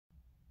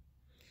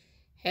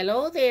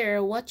Hello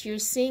there. What you're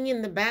seeing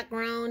in the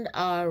background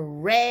are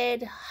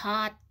red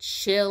hot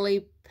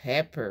chili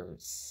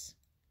peppers.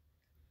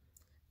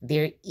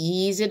 They're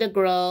easy to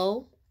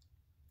grow.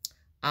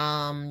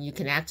 You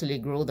can actually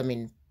grow them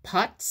in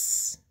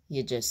pots.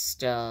 You just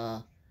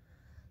dry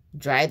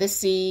the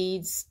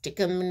seeds, stick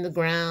them in the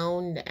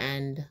ground,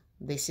 and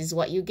this is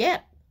what you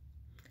get.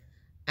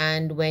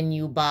 And when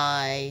you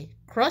buy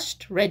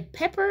crushed red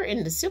pepper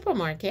in the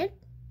supermarket,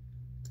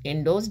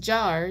 in those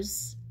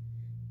jars,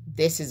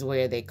 this is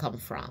where they come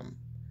from.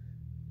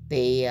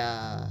 They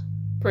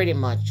pretty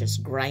much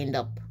just grind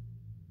up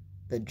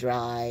the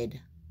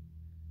dried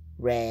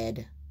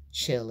red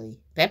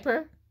chili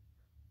pepper,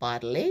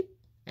 bottle it,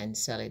 and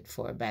sell it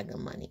for a bag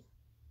of money.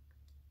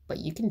 But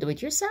you can do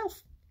it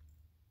yourself.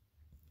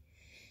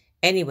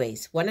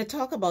 Anyways, want to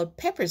talk about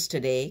peppers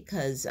today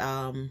because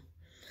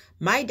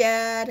my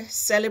dad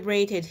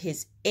celebrated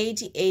his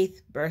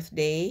 88th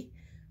birthday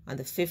on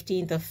the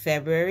 15th of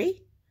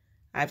February.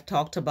 I've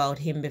talked about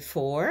him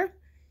before.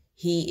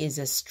 He is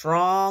a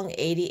strong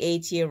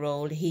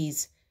 88-year-old.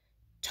 He's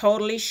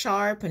totally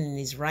sharp and in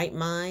his right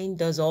mind,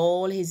 does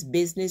all his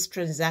business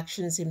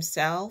transactions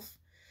himself,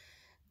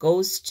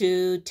 goes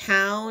to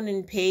town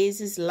and pays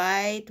his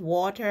light,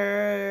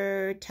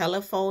 water,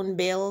 telephone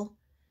bill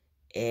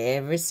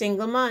every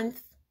single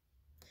month.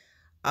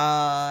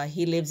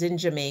 He lives in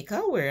Jamaica,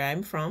 where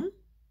I'm from,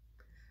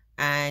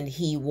 and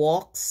he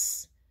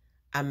walks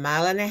a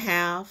mile and a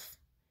half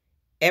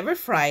every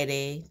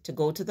Friday to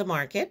go to the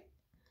market.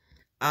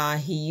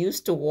 He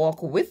used to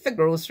walk with the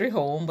grocery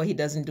home, but he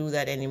doesn't do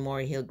that anymore.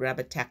 He'll grab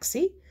a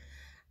taxi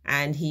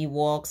and he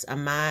walks a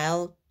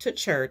mile to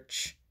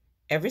church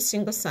every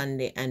single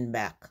Sunday and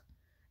back.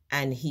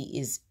 And he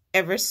is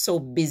ever so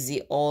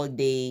busy all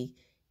day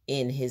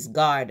in his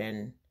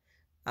garden,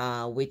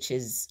 which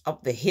is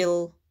up the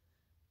hill,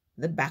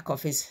 the back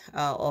of his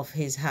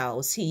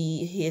house.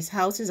 His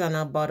house is on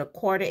about a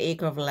quarter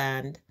acre of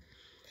land,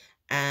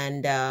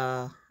 and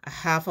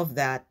half of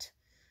that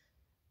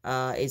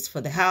is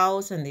for the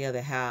house, and the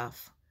other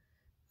half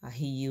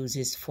he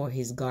uses for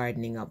his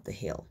gardening up the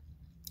hill.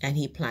 And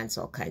he plants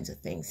all kinds of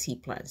things.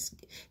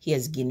 He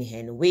has guinea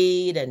hen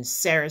weed and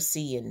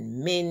cerasee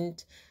and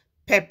mint,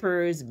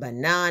 peppers,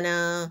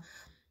 banana,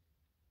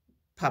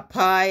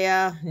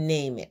 papaya,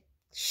 name it.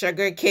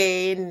 Sugar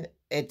cane,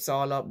 it's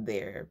all up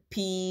there.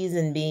 Peas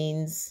and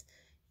beans,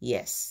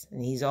 yes.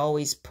 And he's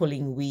always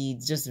pulling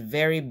weeds, just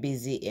very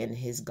busy in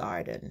his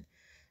garden.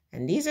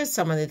 And these are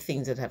some of the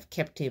things that have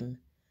kept him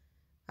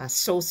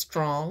so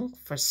strong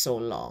for so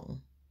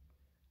long.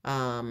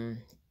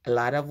 A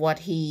lot of what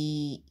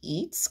he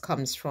eats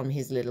comes from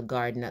his little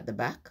garden at the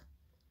back.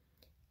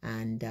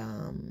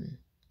 And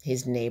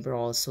his neighbor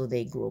also,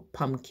 they grow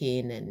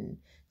pumpkin and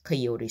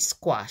coyote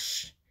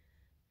squash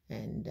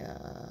and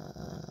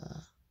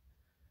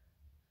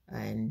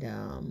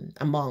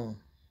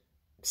among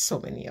so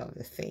many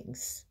other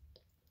things.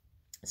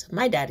 So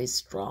my dad is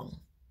strong.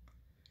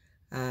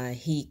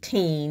 He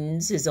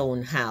cleans his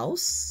own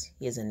house.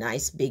 He has a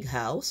nice big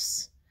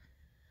house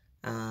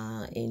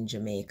in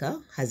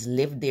Jamaica, has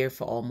lived there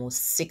for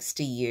almost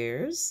 60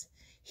 years.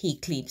 He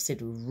keeps it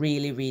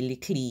really, really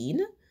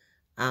clean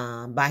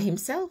by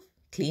himself.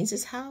 Cleans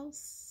his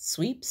house,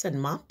 sweeps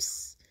and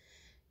mops.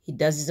 He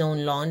does his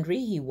own laundry.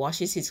 He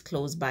washes his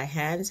clothes by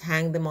hands,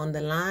 hangs them on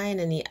the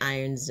line, and he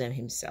irons them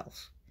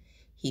himself.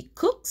 He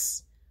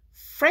cooks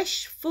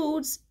fresh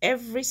foods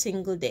every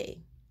single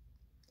day.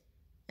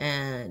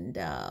 And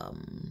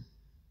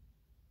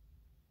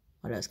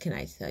what else can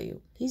I tell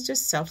you? He's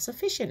just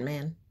self-sufficient,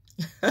 man.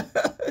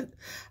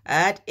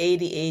 At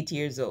 88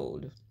 years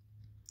old.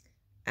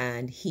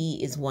 And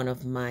he is one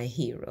of my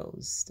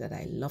heroes that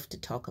I love to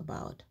talk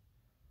about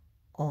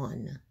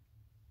on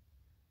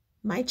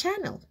my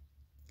channel.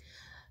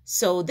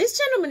 So this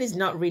gentleman is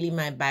not really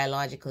my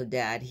biological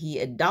dad. He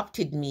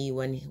adopted me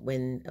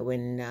when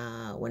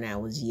I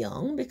was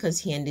young because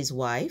he and his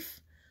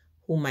wife,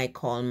 whom I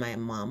call my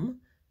mom,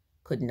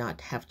 could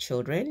not have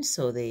children,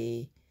 so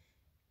they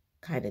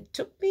kind of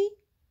took me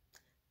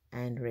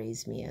and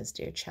raised me as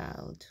their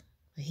child.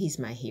 He's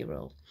my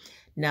hero.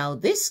 Now,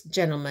 this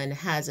gentleman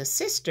has a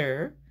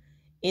sister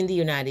in the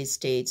United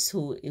States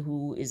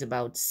who is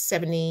about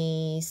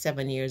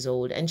 77 years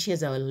old, and she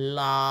has a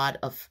lot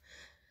of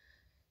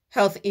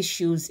health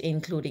issues,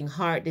 including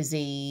heart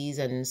disease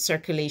and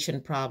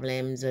circulation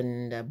problems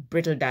and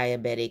brittle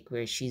diabetic,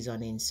 where she's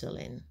on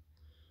insulin.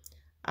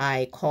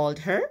 I called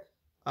her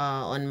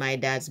on my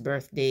dad's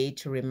birthday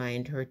to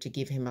remind her to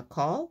give him a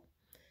call.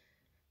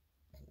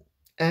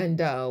 And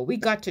we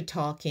got to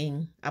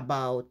talking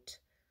about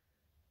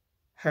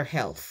her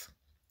health.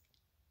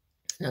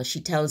 Now,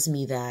 she tells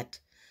me that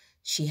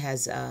she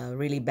has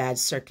really bad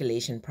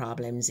circulation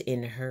problems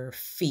in her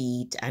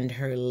feet and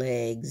her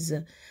legs.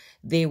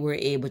 They were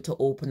able to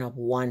open up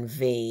one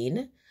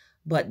vein,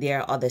 but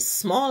there are other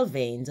small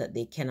veins that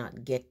they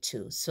cannot get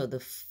to. So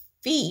the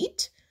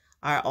feet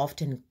are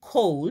often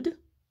cold,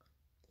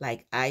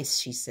 like ice,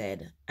 she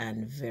said,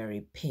 and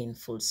very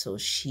painful. So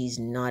she's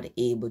not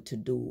able to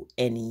do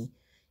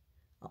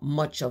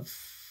much of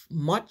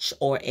much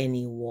or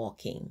any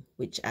walking,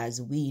 which,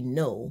 as we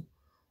know,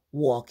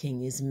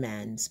 walking is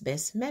man's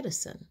best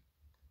medicine.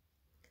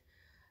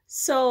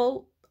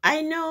 So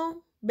I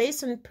know,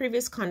 based on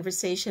previous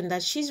conversation,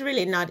 that she's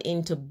really not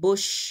into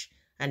bush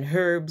and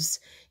herbs.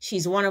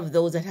 She's one of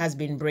those that has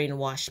been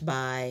brainwashed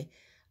by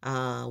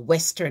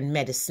Western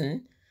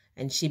medicine,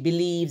 and she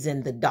believes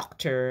in the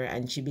doctor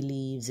and she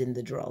believes in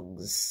the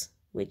drugs,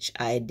 which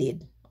I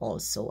did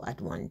also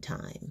at one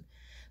time.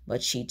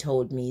 But she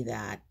told me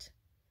that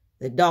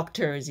the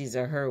doctors, these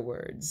are her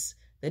words,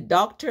 the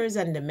doctors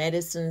and the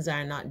medicines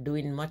are not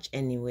doing much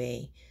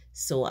anyway,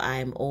 so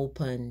I'm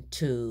open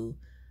to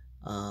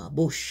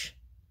bush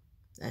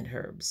and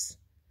herbs.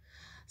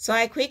 So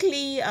I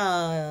quickly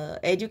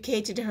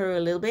educated her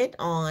a little bit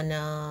on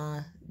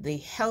the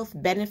health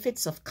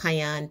benefits of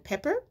cayenne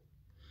pepper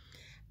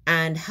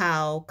and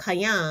how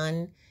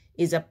cayenne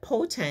is a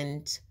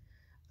potent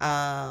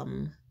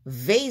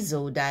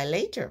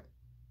vasodilator,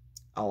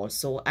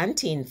 also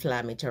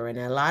anti-inflammatory, and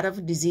a lot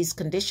of disease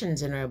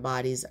conditions in our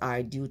bodies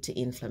are due to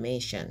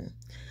inflammation.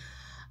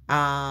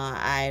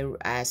 I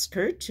asked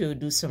her to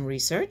do some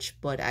research,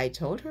 but I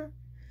told her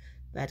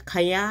that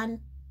cayenne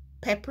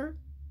pepper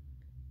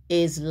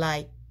is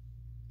like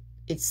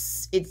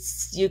it's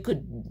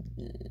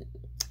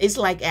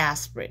like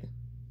aspirin.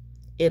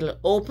 It'll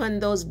open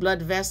those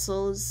blood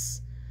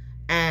vessels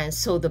and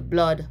so the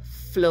blood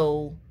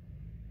flow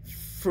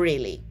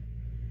freely.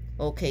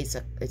 Okay,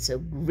 it's a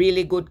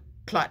really good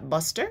clot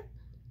buster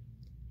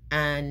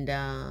and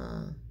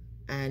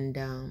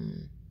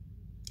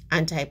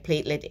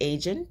antiplatelet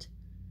agent,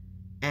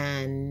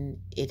 and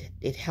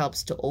it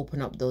helps to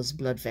open up those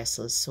blood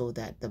vessels so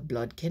that the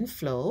blood can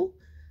flow,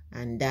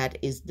 and that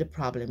is the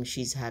problem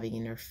she's having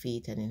in her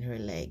feet and in her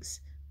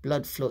legs,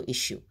 blood flow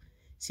issue.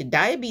 See,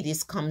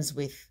 diabetes comes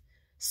with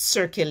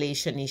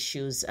circulation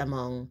issues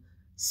among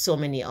so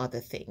many other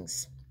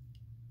things.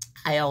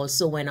 I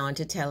also went on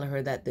to tell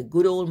her that the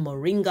good old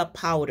moringa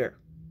powder,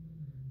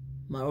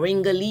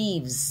 moringa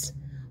leaves,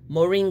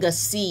 moringa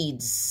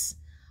seeds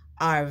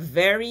are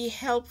very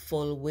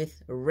helpful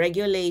with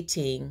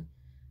regulating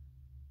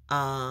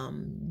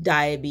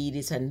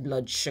diabetes and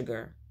blood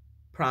sugar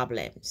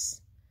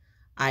problems.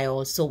 I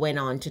also went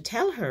on to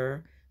tell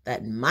her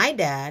that my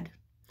dad,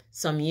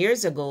 some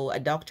years ago, a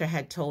doctor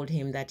had told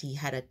him that he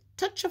had a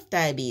touch of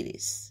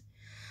diabetes.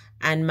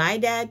 And my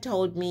dad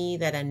told me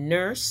that a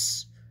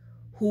nurse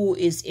who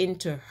is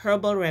into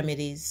herbal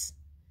remedies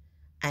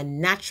and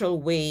natural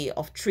way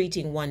of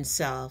treating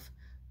oneself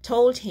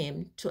told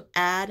him to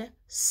add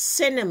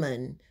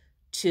cinnamon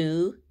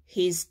to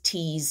his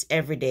teas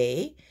every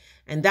day.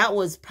 And that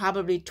was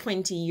probably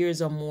 20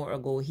 years or more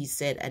ago, he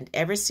said. And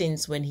ever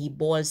since, when he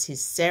boils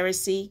his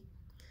cerasee,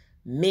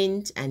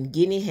 mint, and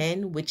guinea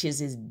hen, which is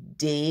his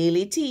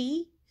daily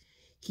tea,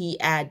 he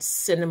adds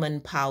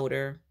cinnamon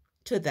powder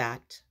to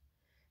that.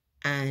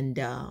 And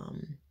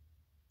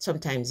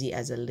sometimes he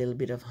adds a little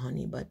bit of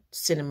honey, but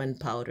cinnamon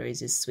powder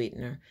is his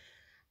sweetener.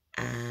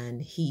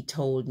 And he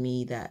told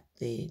me that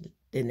the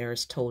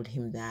nurse told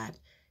him that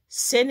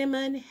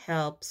cinnamon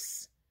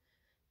helps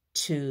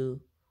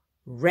to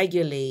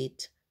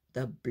regulate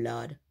the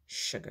blood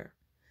sugar.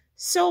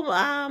 So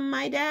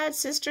my dad's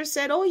sister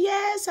said, oh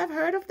yes, I've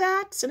heard of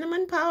that.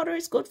 Cinnamon powder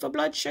is good for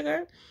blood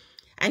sugar.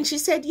 And she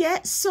said,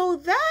 yeah, so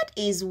that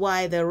is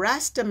why the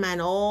Rasta man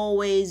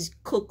always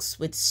cooks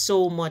with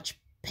so much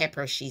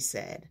pepper, she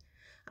said.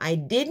 I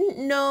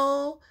didn't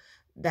know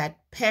that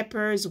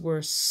peppers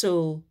were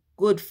so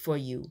good for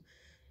you.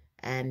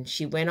 And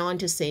she went on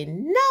to say,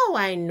 now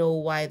I know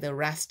why the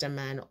Rasta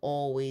man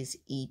always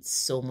eats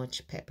so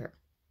much pepper.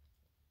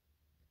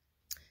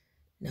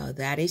 Now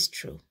that is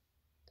true.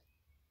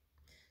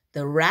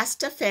 The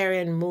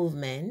Rastafarian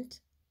movement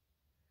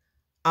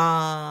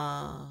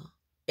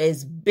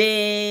is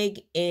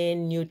big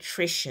in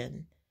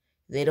nutrition.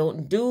 They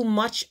don't do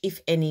much,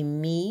 if any,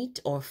 meat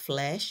or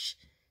flesh.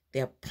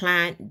 They're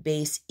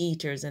plant-based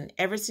eaters. And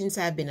ever since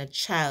I've been a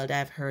child,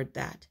 I've heard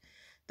that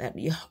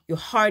you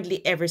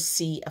hardly ever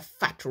see a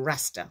fat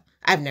Rasta.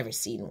 I've never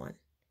seen one.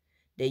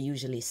 They're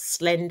usually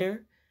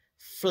slender,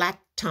 flat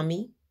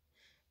tummy,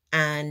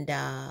 and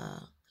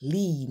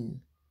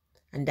lean.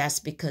 And that's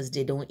because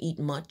they don't eat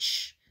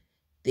much.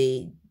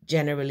 They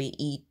generally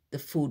eat the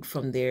food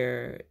from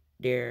their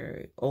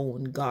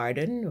own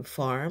garden or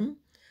farm.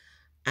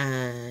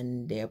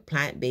 And they're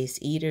plant-based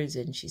eaters.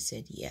 And she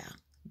said, yeah,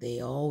 they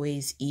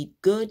always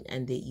eat good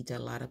and they eat a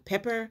lot of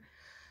pepper.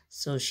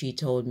 So she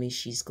told me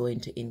she's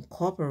going to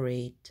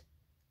incorporate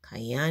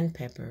cayenne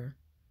pepper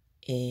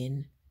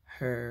in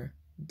her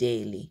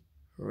daily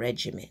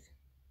regimen.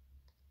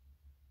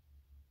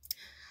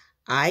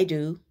 I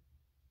do.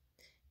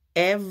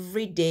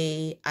 Every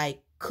day I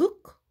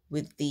cook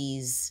with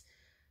these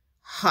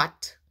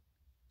hot,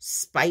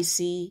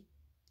 spicy,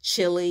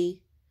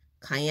 chili,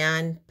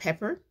 cayenne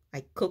pepper.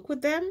 I cook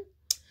with them.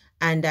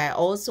 And I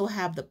also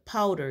have the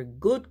powder,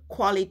 good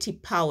quality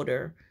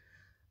powder,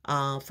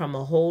 from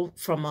a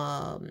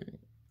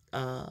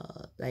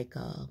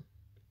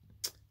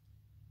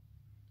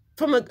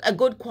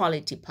good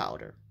quality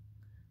powder.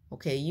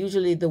 Okay,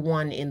 usually the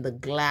one in the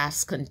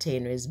glass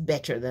container is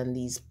better than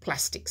these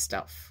plastic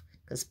stuff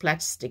because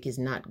plastic is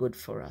not good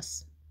for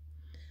us.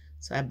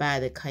 So I buy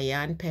the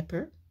cayenne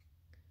pepper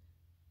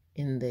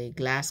in the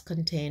glass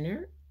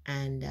container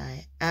and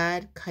I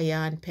add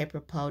cayenne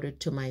pepper powder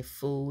to my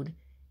food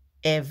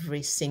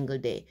every single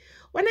day.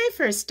 When I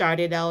first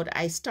started out,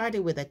 I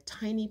started with a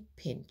tiny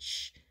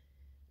pinch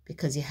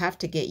because you have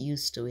to get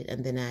used to it,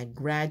 and then I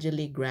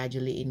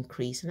gradually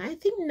increase. And I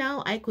think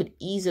now I could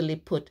easily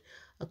put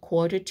a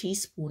 1/4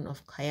 teaspoon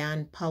of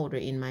cayenne powder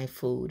in my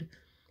food.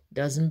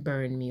 Doesn't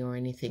burn me or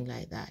anything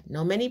like that.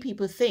 Now, many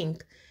people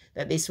think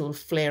that this will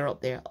flare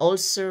up their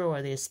ulcer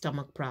or their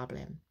stomach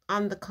problem.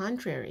 On the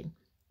contrary,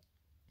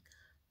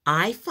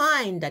 I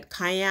find that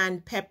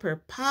cayenne pepper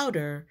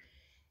powder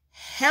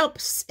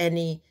helps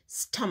any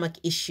stomach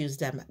issues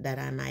that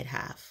I might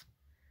have.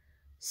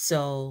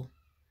 So,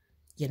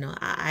 you know,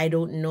 I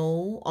don't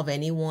know of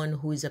anyone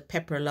who is a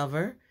pepper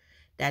lover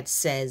that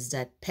says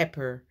that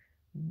pepper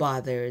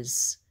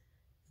bothers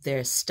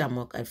their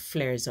stomach and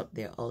flares up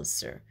their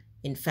ulcer.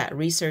 In fact,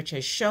 research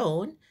has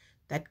shown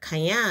that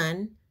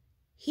cayenne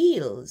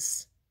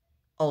heals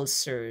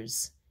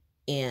ulcers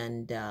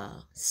and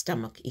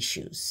stomach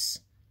issues.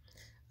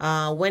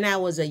 When I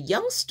was a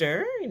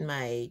youngster in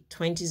my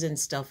 20s and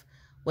stuff,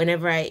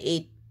 whenever I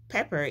ate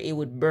pepper, it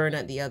would burn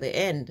at the other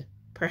end.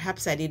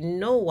 Perhaps I didn't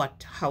know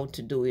how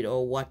to do it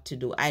or what to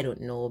do. I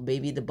don't know.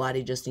 Maybe the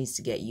body just needs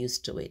to get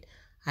used to it.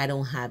 I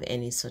don't have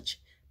any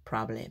such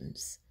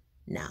problems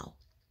now.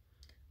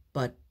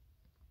 But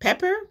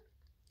pepper,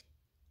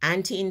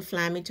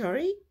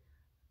 anti-inflammatory,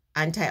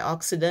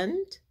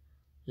 antioxidant,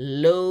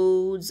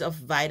 loads of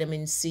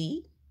vitamin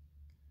C,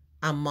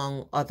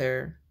 among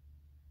other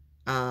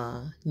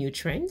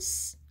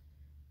nutrients.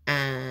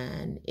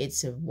 And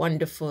it's a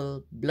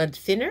wonderful blood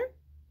thinner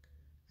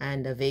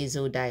and a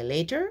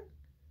vasodilator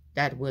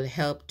that will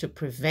help to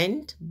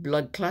prevent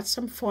blood clots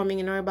from forming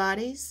in our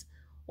bodies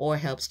or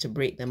helps to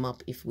break them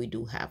up if we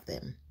do have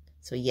them.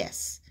 So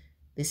yes,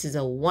 this is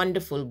a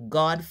wonderful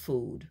God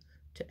food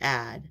to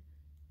add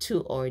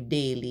to our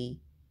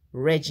daily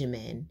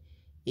regimen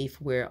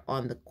if we're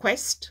on the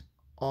quest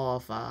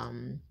of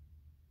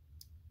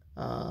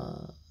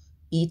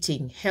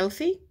eating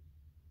healthy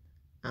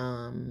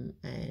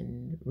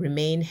and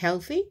remain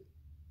healthy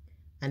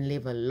and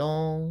live a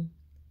long,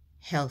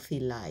 healthy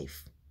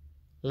life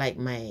like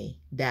my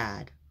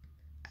dad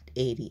at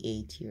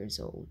 88 years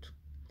old.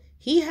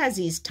 He has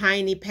these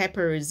tiny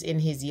peppers in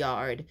his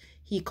yard.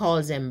 He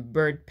calls them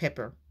bird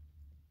pepper.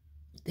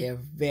 They're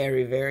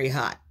very, very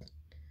hot,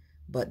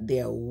 but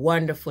they're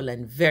wonderful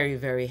and very,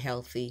 very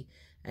healthy.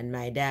 And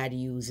my dad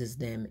uses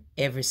them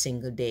every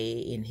single day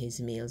in his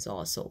meals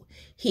also.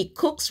 He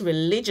cooks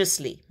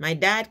religiously. My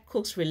dad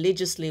cooks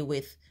religiously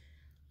with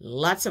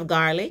lots of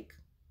garlic,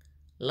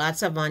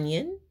 lots of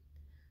onion,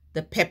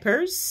 the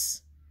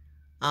peppers,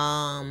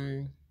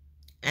 and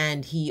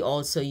he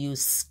also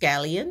used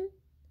scallion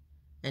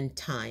and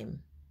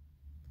thyme.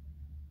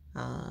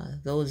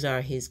 Those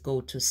are his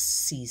go-to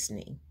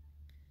seasoning.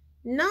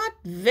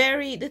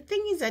 The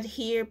thing is that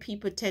here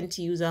people tend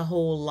to use a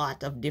whole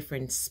lot of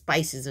different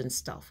spices and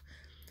stuff.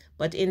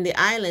 But in the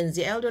islands,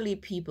 the elderly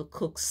people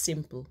cook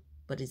simple,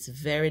 but it's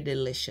very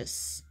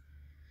delicious.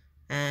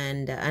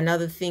 And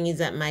another thing is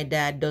that my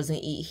dad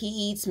doesn't eat, he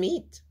eats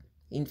meat.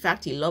 In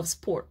fact, he loves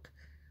pork,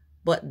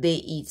 but they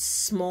eat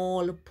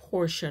small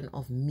portion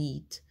of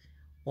meat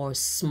or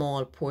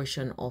small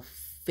portion of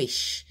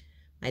fish.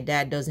 My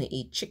dad doesn't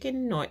eat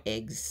chicken nor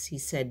eggs. He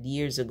said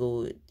years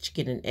ago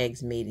chicken and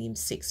eggs made him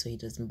sick, so he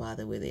doesn't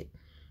bother with it.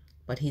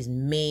 But his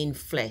main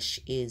flesh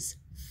is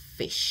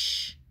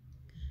fish.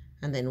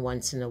 And then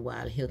once in a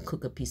while, he'll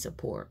cook a piece of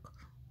pork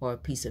or a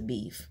piece of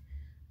beef.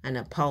 And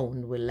a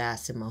pound will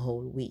last him a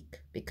whole week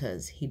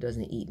because he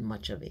doesn't eat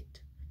much of it.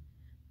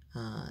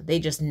 They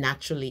just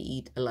naturally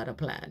eat a lot of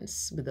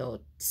plants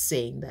without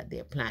saying that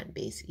they're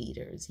plant-based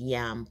eaters.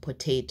 Yam,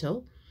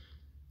 potato,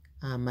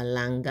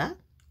 malanga,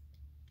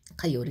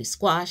 coyote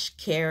squash,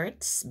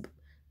 carrots,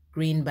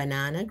 green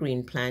banana,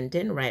 green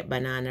plantain, ripe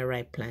banana,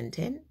 ripe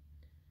plantain,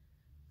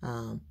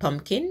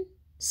 pumpkin,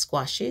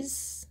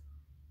 squashes.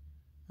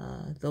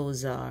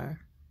 Those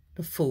are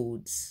the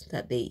foods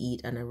that they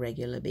eat on a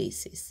regular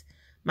basis.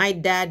 My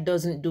dad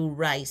doesn't do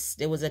rice.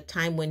 There was a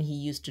time when he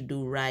used to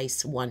do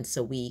rice once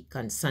a week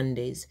on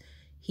Sundays.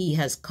 He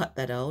has cut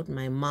that out.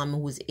 My mom,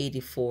 who's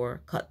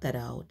 84, cut that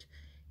out.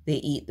 They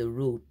eat the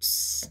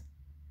roots.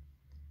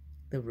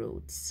 The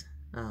roots.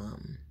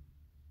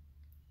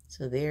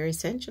 So they're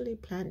essentially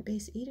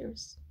plant-based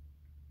eaters.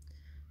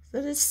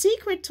 So the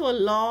secret to a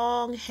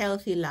long,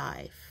 healthy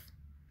life,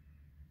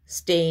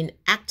 staying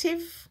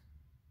active,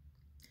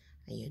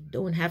 and you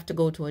don't have to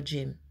go to a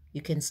gym.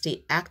 You can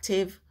stay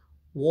active,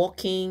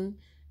 walking,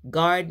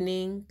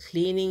 gardening,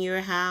 cleaning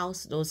your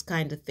house, those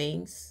kind of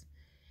things.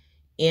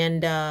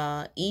 And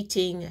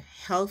eating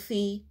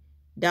healthy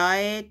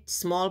diet,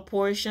 small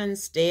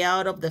portions, stay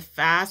out of the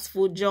fast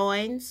food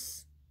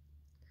joints,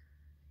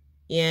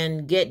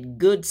 and get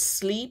good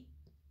sleep.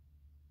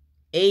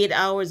 8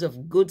 hours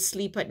of good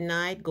sleep at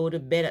night, go to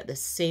bed at the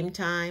same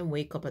time,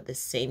 wake up at the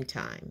same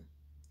time.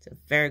 It's a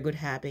very good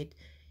habit.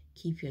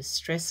 Keep your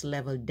stress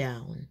level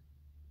down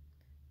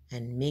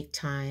and make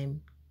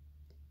time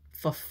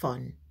for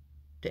fun,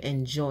 to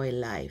enjoy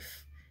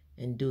life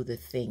and do the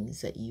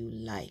things that you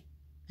like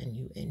and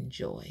you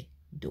enjoy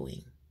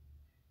doing.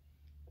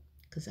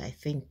 Because I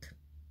think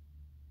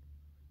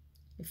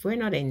if we're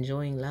not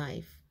enjoying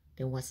life,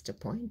 then what's the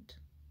point?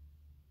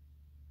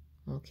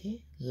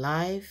 Okay?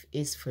 Life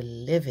is for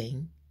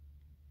living,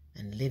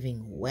 and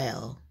living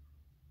well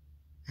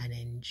and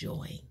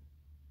enjoying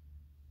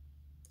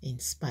in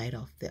spite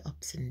of the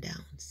ups and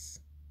downs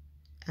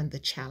and the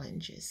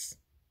challenges.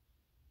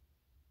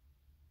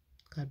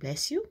 God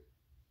bless you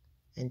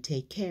and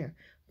take care.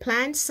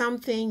 Plan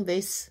something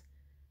this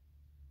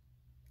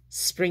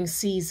spring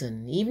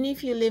season. Even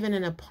if you live in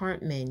an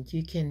apartment,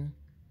 you can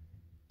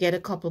get a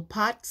couple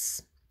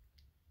pots,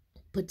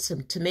 put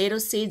some tomato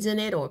seeds in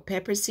it or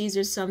pepper seeds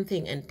or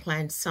something, and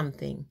plant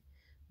something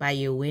by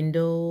your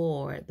window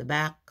or at the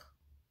back.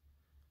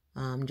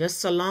 Just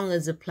so long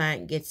as the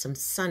plant gets some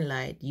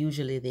sunlight,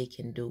 usually they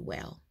can do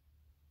well.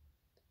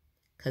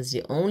 Because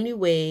the only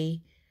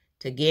way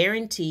to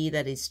guarantee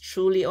that it's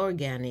truly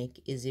organic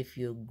is if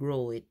you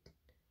grow it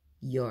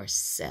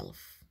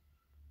yourself.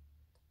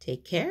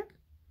 Take care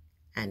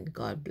and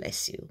God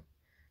bless you.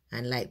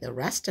 And like the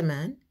Rasta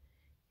man,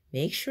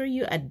 make sure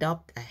you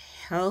adopt a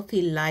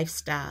healthy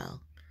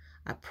lifestyle,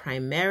 a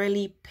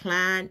primarily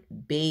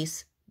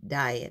plant-based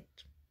diet.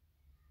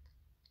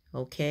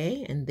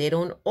 Okay? And they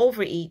don't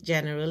overeat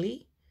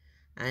generally.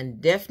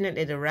 And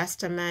definitely the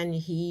Rasta man,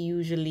 he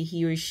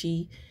or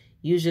she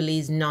usually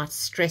is not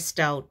stressed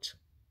out.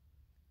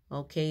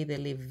 Okay? They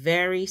live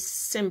very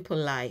simple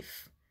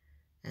life.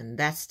 And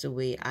that's the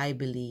way I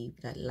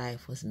believe that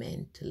life was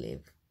meant to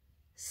live.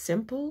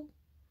 Simple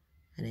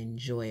and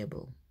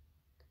enjoyable.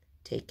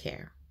 Take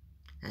care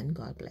and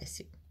God bless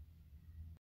you.